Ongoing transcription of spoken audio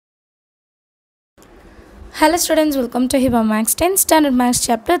Hello students, welcome to Hiba Max 10th Standard Max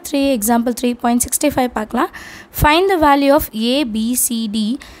Chapter 3, Example 3.65 பார்க்கலாம். Find the value of A, B, C, D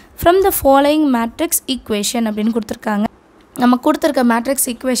from the following matrix equation அப்படின்னு கொடுத்திருக்காங்க. நம்ம கொடுத்திருக்க matrix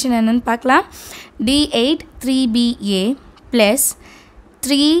equation என்னன்னு பார்க்கலாம். D8 3BA plus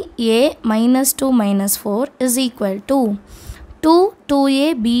 3A minus 2 minus 4 is equal to 2 2A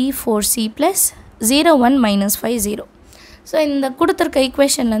B 4C plus 0 1 minus 5 0. So இந்த கொடுத்திருக்க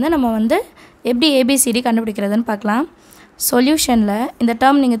ஈக்குவேஷன்லேருந்து நம்ம வந்து எப்படி ஏபிசிடி கண்டுபிடிக்கிறதுன்னு பார்க்கலாம். சொல்யூஷனில் இந்த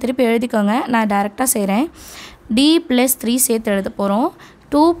டேர்ம் நீங்கள் திருப்பி எழுதிக்கோங்க. நான் டைரெக்டாக செய்கிறேன். D + 3 சேர்த்து எழுத போகிறோம்.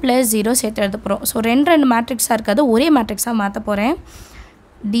 2 + 0 சேர்த்து எழுத போகிறோம். ஸோ ரெண்டு மேட்ரிக்ஸாக இருக்காது, ஒரே மேட்ரிக்ஸாக மாற்ற போகிறேன்.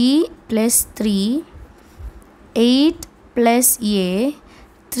 D + 3 8 + A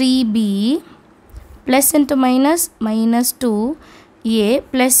 3B plus into minus minus 2A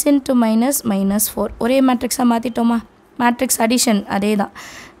plus into minus minus 4 ஒரே மேட்ரிக்ஸாக மாற்றிட்டோமா? மேட்ரிக்ஸ் அடிஷன் அதே தான்.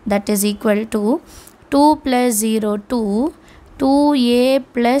 That is equal to 2 + 0 2 2A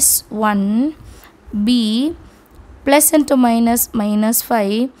plus 1 B plus into minus minus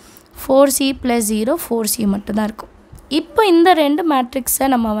 5 4C plus 0 4C மட்டும்தான் இருக்கும். இப்போ இந்த ரெண்டு மேட்ரிக்ஸை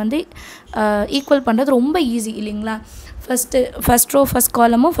நம்ம வந்து ஈக்குவல் பண்ணுறது ரொம்ப ஈஸி இல்லைங்களா? ஃபஸ்ட் ரோ ஃபஸ்ட்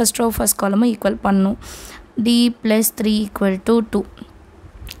காலமும் ஃபஸ்ட் ரோ ஃபஸ்ட் காலமும் ஈக்குவல் பண்ணணும். D + 3 = 2.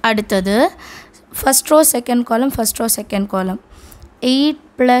 அடுத்தது first row second column first row second column 8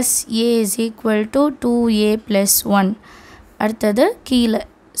 + A is equal to 2A plus 1. அடுத்தது கீழே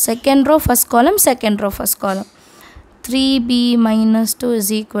செகண்ட் ரோ ஃபஸ்ட் காலம் செகண்ட் ரோ ஃபஸ்ட் காலம் 3B minus 2 is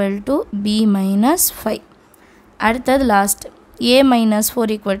equal to B minus 5. அடுத்தது last A minus 4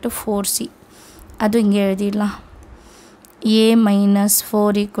 equal to 4C. அது இங்கே எழுதிடலாம். A minus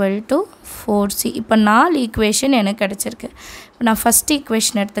 4 equal to 4C. இப்போ 4 equation எனக்கு கிடச்சிருக்கு. இப்போ நான் ஃபஸ்ட்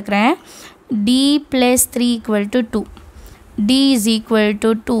ஈக்குவேஷன் எடுத்துக்கிறேன். D + 3 = 2. D is equal to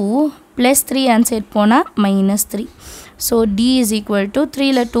 2 plus 3 answer போனால் -3. So D is equal to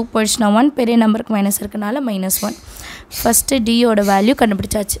 3ல் 2 போயிடுச்சுனா 1 பெரிய நம்பருக்கு மைனஸ் இருக்கனால -1. ஃபஸ்ட்டு Dயோட வேல்யூ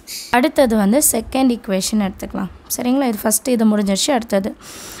கண்டுபிடிச்சாச்சு. அடுத்தது வந்து செகண்ட் ஈக்குவேஷன் எடுத்துக்கலாம். சரிங்களா? இது ஃபஸ்ட்டு இது முடிஞ்சிருச்சு. அடுத்தது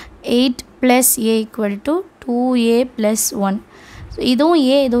 8 + A = 2A plus 1. ஸோ இதுவும்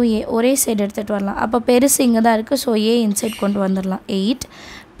A ஒரே சைடு எடுத்துகிட்டு வரலாம். அப்போ பெருசு இங்கே தான் இருக்குது. ஸோ A இன்சைட் கொண்டு வந்துடலாம். 8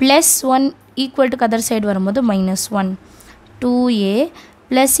 + 1 = அதர் சைடு வரும்போது -1. 2A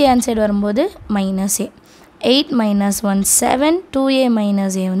plus A ஆன்சைடு வரும்போது -A. 8 minus 1 7. 2A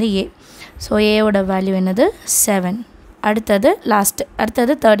minus A வந்து A. ஸோ ஏவோட வேல்யூ என்னது? 7.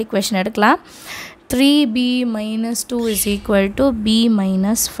 அடுத்தது தேர்ட் ஈக்குவேஷன் எடுக்கலாம். 3B minus 2 is equal to B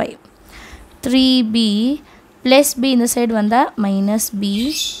minus 5. 3B plus B இந்த சைடு வந்தால் -B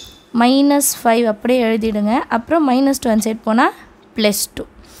 -5 அப்படியே எழுதிடுங்க. அப்புறம் -2 அந்த சைடு போனால் +2.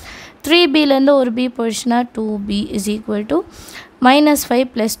 3Bலேருந்து ஒரு B போயிடுச்சுன்னா 2B is equal to -5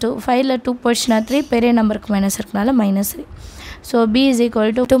 + 2. 5ல் 2 போயிடுச்சுன்னா 3 பெரிய நம்பருக்கு மைனஸ் இருக்கனால -3. So B is equal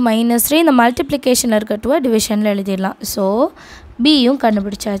to -3. இந்த மல்டிப்ளிகேஷனில் இருக்க 2 டிவிஷனில் எழுதிடலாம். ஸோ பியும்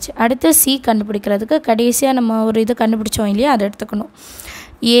கண்டுபிடிச்சாச்சு. அடுத்து C கண்டுபிடிக்கிறதுக்கு கடைசியாக நம்ம ஒரு இது கண்டுபிடிச்சோம் இல்லையா, அதை எடுத்துக்கணும்.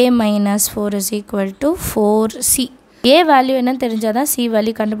 A minus 4 is equal to 4C. A value என்னன்னு தெரிஞ்சால் தான் C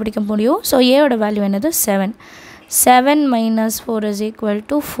வேல்யூ கண்டுபிடிக்க முடியும். ஸோ ஏவோட வேல்யூ என்னது? 7. 7 minus 4 is equal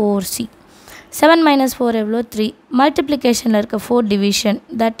to 4C. 7 minus 4 எவ்வளோ? 3. மல்டிப்ளிகேஷனில் இருக்க 4 division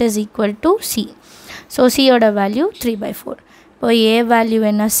that is equal to C. So Cயோட value 3/4. இப்போ A வேல்யூ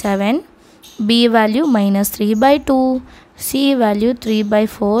என்ன? 7. B value -3/2. C value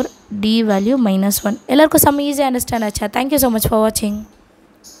 3/4. D value -1. எல்லாருக்கும் சம் ஈஸியாக அண்டர்ஸ்டாண்ட் ஆச்சா? தேங்க்யூ ஸோ மச் ஃபார் வாட்சிங்.